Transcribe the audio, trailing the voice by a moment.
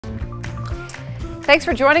Thanks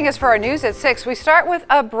for joining us for our news at 6. We start with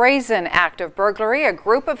a brazen act of burglary. A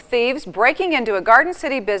group of thieves breaking into a Garden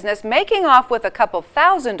City business, making off with a couple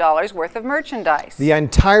 $1,000s worth of merchandise. The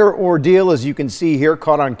entire ordeal, as you can see here,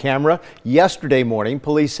 caught on camera yesterday morning.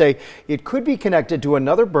 Police say it could be connected to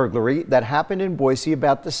another burglary that happened in Boise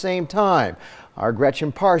about the same time. Our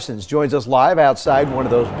Gretchen Parsons joins us live outside one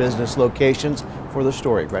of those business locations for the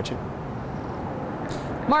story. Gretchen.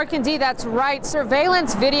 Mark, indeed, that's right.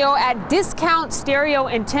 Surveillance video at Discount Stereo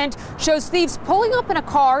Intent shows thieves pulling up in a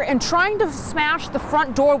car and trying to smash the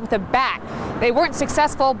front door with a bat. They weren't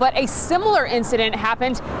successful, but a similar incident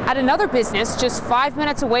happened at another business just 5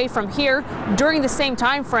 minutes away from here during the same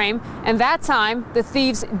time frame. And that time, the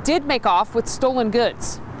thieves did make off with stolen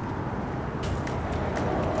goods.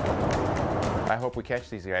 I hope we catch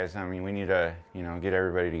these guys. I mean, we need to, get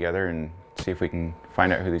everybody together and see if we can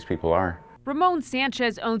find out who these people are. Ramon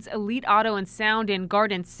Sanchez owns Elite Auto and Sound in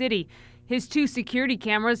Garden City. His 2 security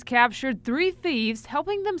cameras captured 3 thieves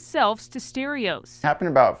helping themselves to stereos. It happened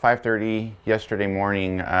about 5:30 yesterday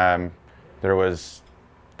morning. There was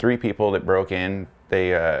 3 people that broke in.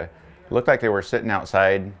 They looked like they were sitting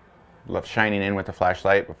outside, shining in with the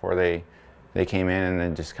flashlight before they came in, and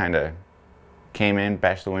then just kind of came in,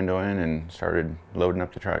 bashed the window in, and started loading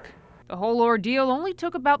up the truck. The whole ordeal only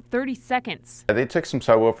took about 30 seconds. They took some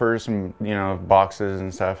subwoofers, some boxes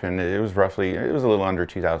and stuff, and it was a little under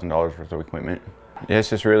 $2,000 worth of equipment. It's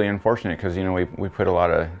just really unfortunate because we put a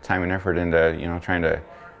lot of time and effort into trying to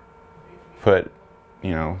put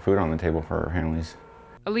food on the table for our families.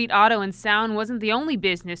 Elite Auto and Sound wasn't the only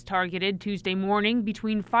business targeted Tuesday morning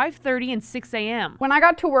between 5:30 and 6 a.m. When I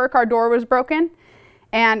got to work, our door was broken,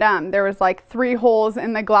 and there was like 3 holes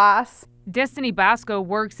in the glass. Destiny Basco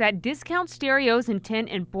works at Discount Stereos Intent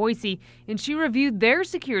in Boise, and she reviewed their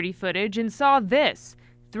security footage and saw this.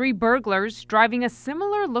 3 burglars driving a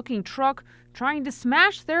similar-looking truck trying to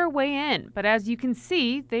smash their way in, but as you can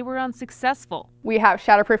see, they were unsuccessful. We have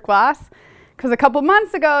shatterproof glass because a couple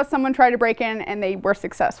months ago, someone tried to break in and they were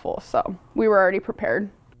successful, so we were already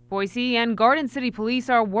prepared. Boise and Garden City police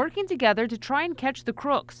are working together to try and catch the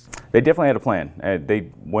crooks. They definitely had a plan.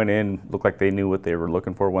 They went in, looked like they knew what they were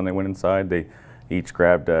looking for when they went inside. They each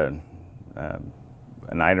grabbed an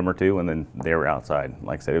item or 2, and then they were outside.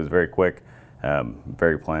 Like I said, it was very quick,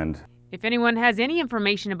 very planned. If anyone has any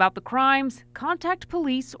information about the crimes, contact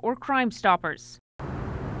police or Crime Stoppers.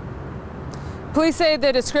 Police say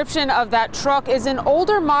the description of that truck is an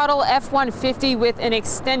older model F-150 with an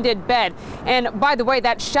extended bed. And by the way,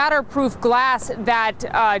 that shatterproof glass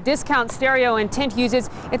that Discount Stereo Intent uses,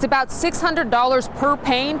 it's about $600 per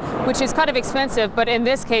pane, which is kind of expensive, but in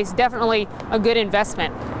this case, definitely a good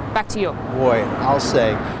investment. Back to you. Boy, I'll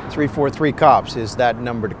say 343 COPS is that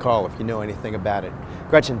number to call if you know anything about it.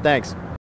 Gretchen, thanks.